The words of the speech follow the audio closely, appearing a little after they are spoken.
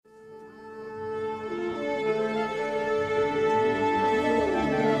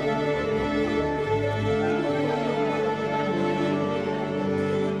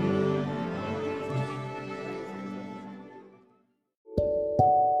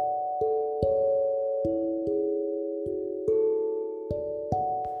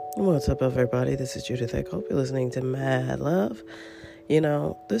What's up, everybody? This is Judith. I hope you're listening to Mad Love.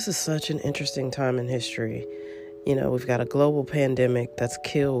 This is such an interesting time in history. We've got a global pandemic that's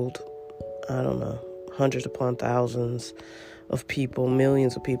killed, hundreds upon thousands of people,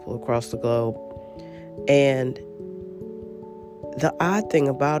 millions of people across the globe. And the odd thing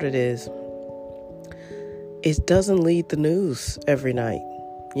about it is, it doesn't lead the news every night.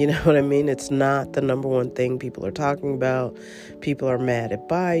 You know what I mean? It's not the number one thing people are talking about. People are mad at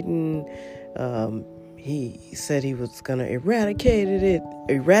Biden. He said he was going to eradicate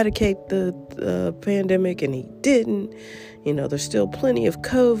the pandemic, and he didn't. There's still plenty of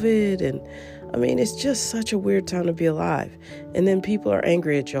COVID, and it's just such a weird time to be alive. And then people are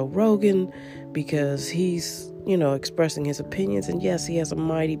angry at Joe Rogan because he's, expressing his opinions, and yes, he has a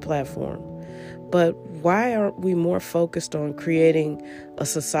mighty platform. But why aren't we more focused on creating a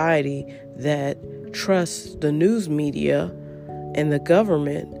society that trusts the news media and the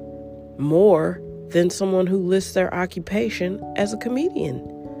government more than someone who lists their occupation as a comedian?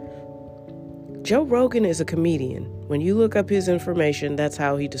 Joe Rogan is a comedian. When you look up his information, that's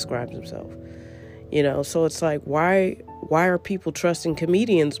how he describes himself. So it's like, why are people trusting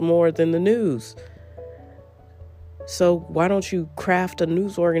comedians more than the news? So why don't you craft a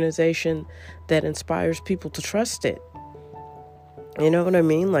news organization that inspires people to trust it? You know what I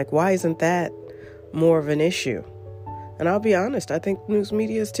mean? Like, why isn't that more of an issue? And I'll be honest, I think news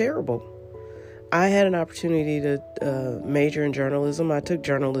media is terrible. I had an opportunity to major in journalism. I took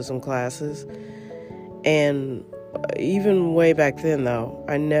journalism classes. And even way back then, though,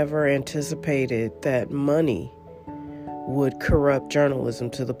 I never anticipated that money would corrupt journalism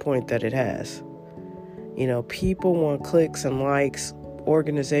to the point that it has. People want clicks and likes.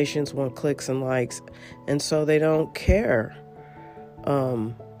 Organizations want clicks and likes. And so they don't care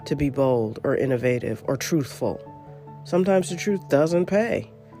to be bold or innovative or truthful. Sometimes the truth doesn't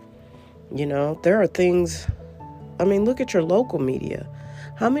pay. There are things. Look at your local media.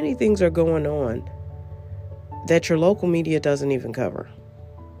 How many things are going on that your local media doesn't even cover?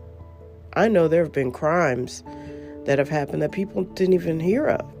 I know there have been crimes that have happened that people didn't even hear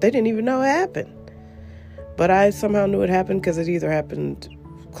of. They didn't even know it happened. But I somehow knew it happened because it either happened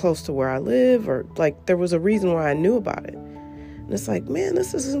close to where I live or there was a reason why I knew about it. And it's like, man,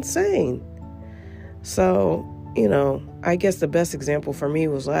 this is insane. So, I guess the best example for me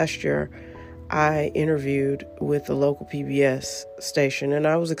was last year. I interviewed with the local PBS station, and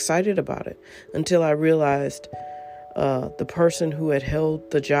I was excited about it until I realized the person who had held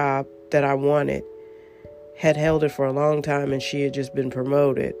the job that I wanted had held it for a long time, and she had just been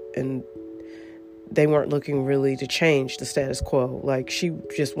promoted, and they weren't looking really to change the status quo. She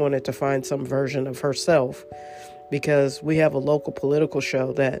just wanted to find some version of herself, because we have a local political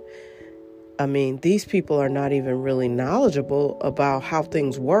show that, these people are not even really knowledgeable about how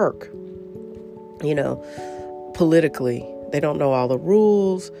things work. Politically, they don't know all the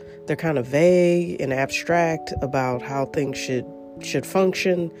rules. They're kind of vague and abstract about how things should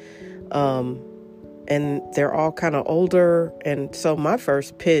function. And they're all kind of older. And so my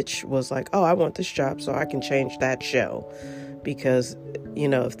first pitch was like, I want this job so I can change that show. Because,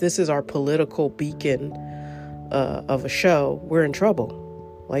 if this is our political beacon of a show, we're in trouble.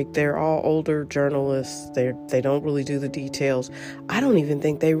 They're all older journalists. They don't really do the details. I don't even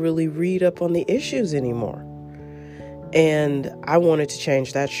think they really read up on the issues anymore. And I wanted to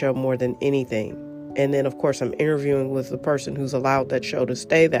change that show more than anything. And then, of course, I'm interviewing with the person who's allowed that show to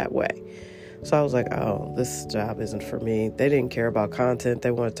stay that way. So I was like, this job isn't for me. They didn't care about content.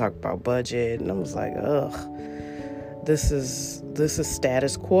 They want to talk about budget. And I was like, this is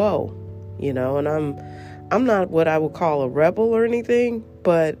status quo, and I'm not what I would call a rebel or anything,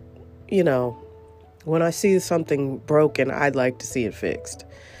 but, when I see something broken, I'd like to see it fixed.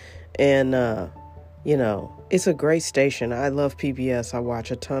 And, it's a great station. I love PBS. I watch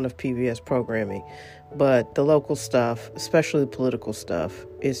a ton of PBS programming. But the local stuff, especially the political stuff,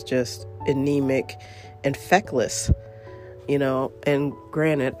 is just anemic and feckless, And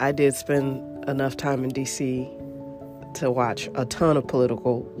granted, I did spend enough time in D.C. to watch a ton of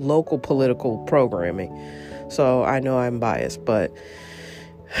local political programming. So I know I'm biased, but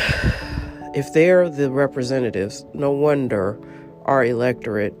if they're the representatives, no wonder our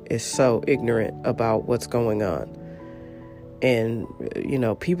electorate is so ignorant about what's going on. And,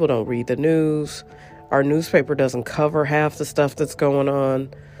 people don't read the news. Our newspaper doesn't cover half the stuff that's going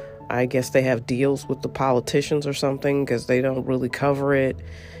on. I guess they have deals with the politicians or something because they don't really cover it.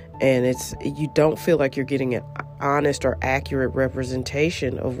 And you don't feel like you're getting an honest or accurate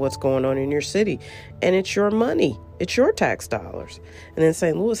representation of what's going on in your city. And it's your money. It's your tax dollars. And then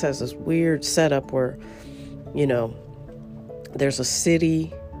St. Louis has this weird setup where, there's a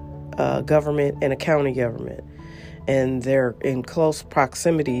city government and a county government. And they're in close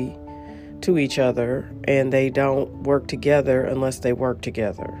proximity to each other, and they don't work together unless they work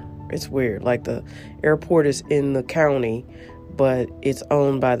together. It's weird. Like the airport is in the county, but it's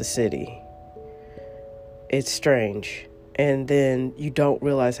owned by the city. It's strange. And then you don't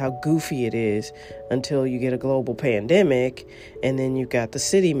realize how goofy it is until you get a global pandemic, and then you've got the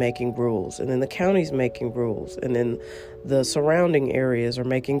city making rules, and then the county's making rules, and then the surrounding areas are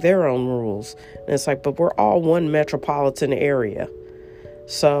making their own rules. And it's like, but we're all one metropolitan area.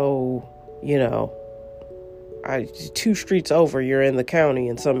 So, 2 streets over, you're in the county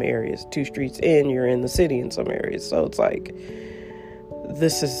in some areas. 2 streets in, you're in the city in some areas. So it's like,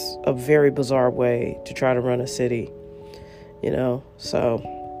 this is a very bizarre way to try to run a city. So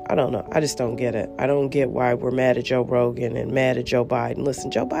I don't know. I just don't get it. I don't get why we're mad at Joe Rogan and mad at Joe Biden. Listen,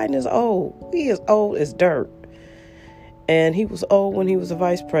 Joe Biden is old. He is old as dirt. And he was old when he was a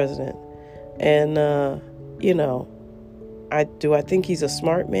vice president. And, I think he's a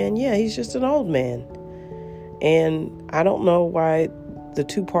smart man? Yeah, he's just an old man. And I don't know why the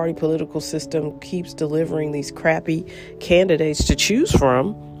two-party political system keeps delivering these crappy candidates to choose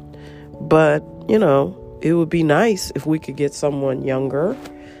from. But, it would be nice if we could get someone younger,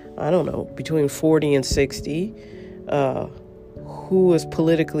 I don't know, between 40 and 60, who is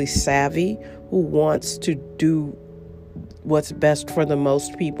politically savvy, who wants to do what's best for the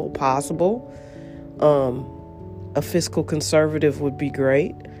most people possible. A fiscal conservative would be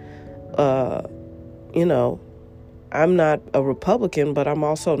great. I'm not a Republican, but I'm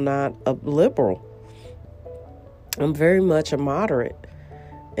also not a liberal. I'm very much a moderate.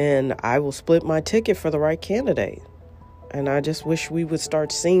 And I will split my ticket for the right candidate. And I just wish we would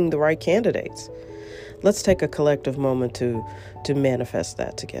start seeing the right candidates. Let's take a collective moment to manifest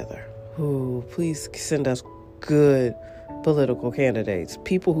that together. Ooh, please send us good political candidates,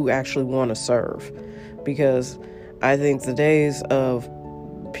 people who actually want to serve. Because I think the days of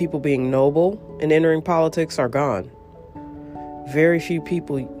people being noble and entering politics are gone. Very few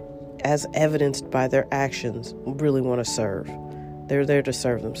people, as evidenced by their actions, really want to serve. They're there to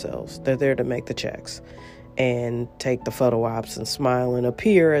serve themselves. They're there to make the checks and take the photo ops and smile and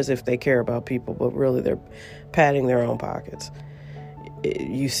appear as if they care about people, but really they're padding their own pockets.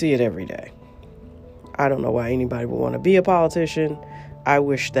 You see it every day. I don't know why anybody would want to be a politician. I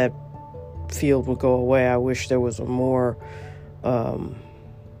wish that field would go away. I wish there was a more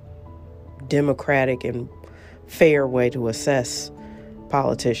democratic and fair way to assess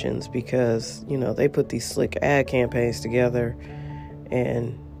politicians, because, they put these slick ad campaigns together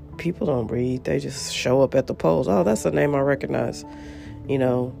and people don't read. They just show up at the polls. Oh, that's a name I recognize.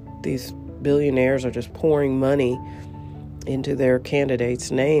 These billionaires are just pouring money into their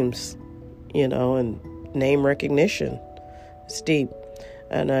candidates' names, and name recognition. It's deep.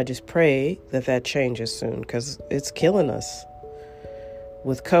 And I just pray that changes soon, because it's killing us.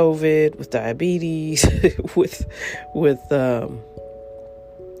 With COVID, with diabetes, with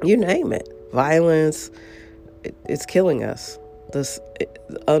you name it, violence, it's killing us. This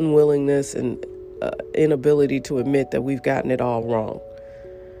unwillingness and inability to admit that we've gotten it all wrong,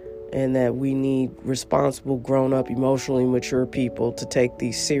 and that we need responsible, grown-up, emotionally mature people to take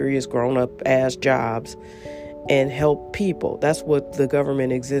these serious, grown-up ass jobs and help people. That's what the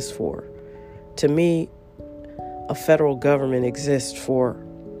government exists for. To me, a federal government exists for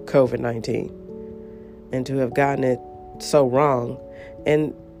COVID-19, and to have gotten it so wrong.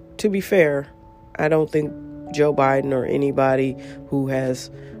 And to be fair, I don't think Joe Biden or anybody who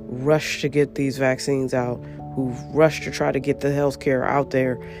has rushed to get these vaccines out, who've rushed to try to get the healthcare out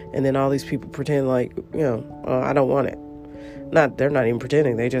there, and then all these people pretend like, I don't want it. They're not even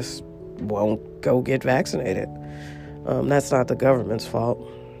pretending. They just won't go get vaccinated. That's not the government's fault.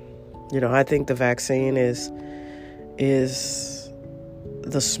 I think the vaccine is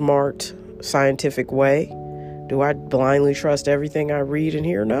the smart scientific way. Do I blindly trust everything I read and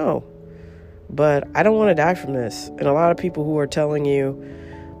hear? No. But I don't want to die from this. And a lot of people who are telling you,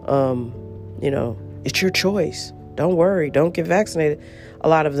 it's your choice. Don't worry. Don't get vaccinated. A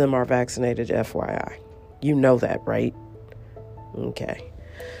lot of them are vaccinated, FYI. You know that, right? Okay.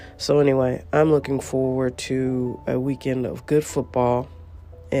 So anyway, I'm looking forward to a weekend of good football.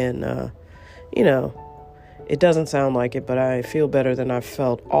 And, it doesn't sound like it, but I feel better than I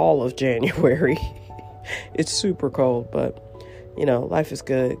felt all of January. It's super cold, but life is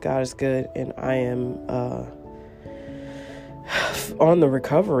good. God is good. And I am on the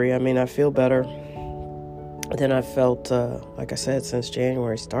recovery. I mean, I feel better than I felt, like I said, since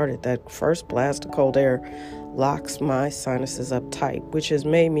January started. That first blast of cold air locks my sinuses up tight, which has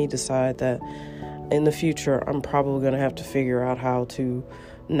made me decide that in the future, I'm probably going to have to figure out how to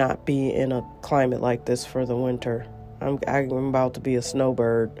not be in a climate like this for the winter. I'm about to be a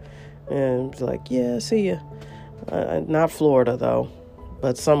snowbird. And it's like, yeah, see ya. Not Florida, though,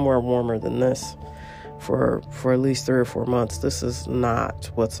 but somewhere warmer than this for at least 3 or 4 months. This is not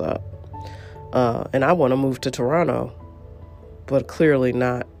what's up. And I want to move to Toronto, but clearly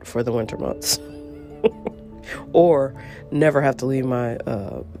not for the winter months. Or never have to leave my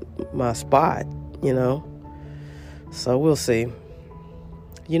my spot, you know? So we'll see.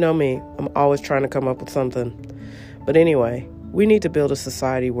 You know me, I'm always trying to come up with something. But anyway, we need to build a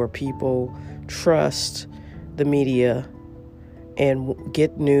society where people trust the media and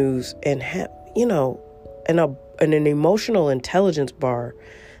get news and have, you know, an emotional intelligence bar.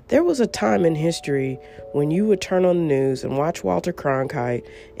 There was a time in history when you would turn on the news and watch Walter Cronkite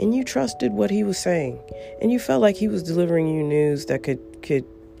and you trusted what he was saying and you felt like he was delivering you news that could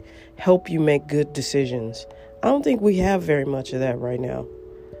help you make good decisions. I don't think we have very much of that right now.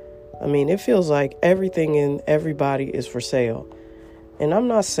 I mean, it feels like everything and everybody is for sale. And I'm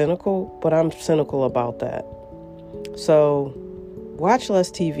not cynical, but I'm cynical about that. So watch less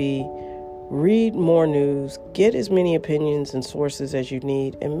TV, read more news, get as many opinions and sources as you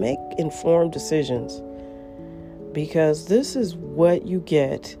need, and make informed decisions. Because this is what you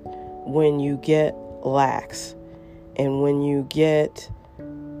get when you get lax and when you get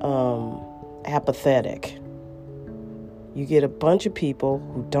apathetic. You get a bunch of people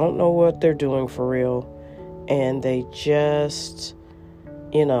who don't know what they're doing for real, and they just,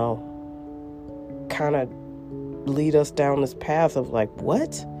 you know, kind of lead us down this path of like,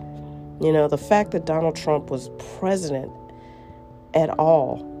 what? You know, the fact that Donald Trump was president at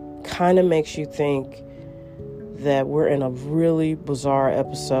all kind of makes you think that we're in a really bizarre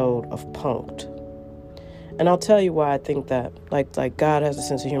episode of Punk'd. And I'll tell you why I think that. Like God has a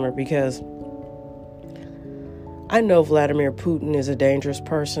sense of humor, because I know Vladimir Putin is a dangerous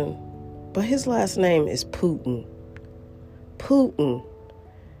person, but his last name is Putin. Putin.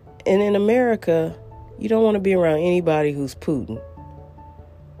 And in America, you don't want to be around anybody who's Putin.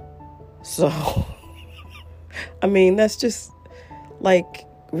 So, I mean, that's just like,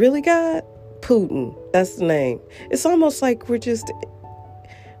 really, God? Putin. That's the name. It's almost like we're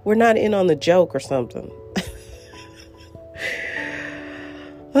not in on the joke or something.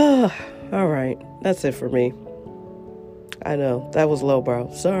 All right. That's it for me. I know, that was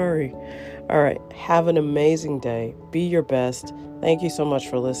lowbrow. Sorry. All right. Have an amazing day. Be your best. Thank you so much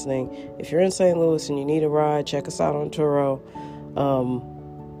for listening. If you're in St. Louis and you need a ride, check us out on Turo.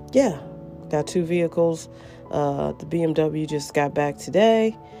 Yeah, got 2 vehicles. The BMW just got back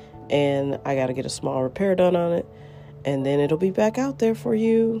today, and I got to get a small repair done on it, and then it'll be back out there for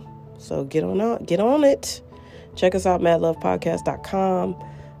you. So get on it. Check us out, madlovepodcast.com.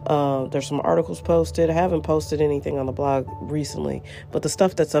 There's some articles posted. I haven't posted anything on the blog recently, but the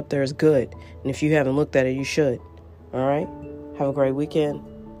stuff that's up there is good. And if you haven't looked at it, you should. All right. Have a great weekend.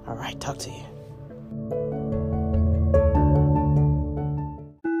 All right. Talk to you.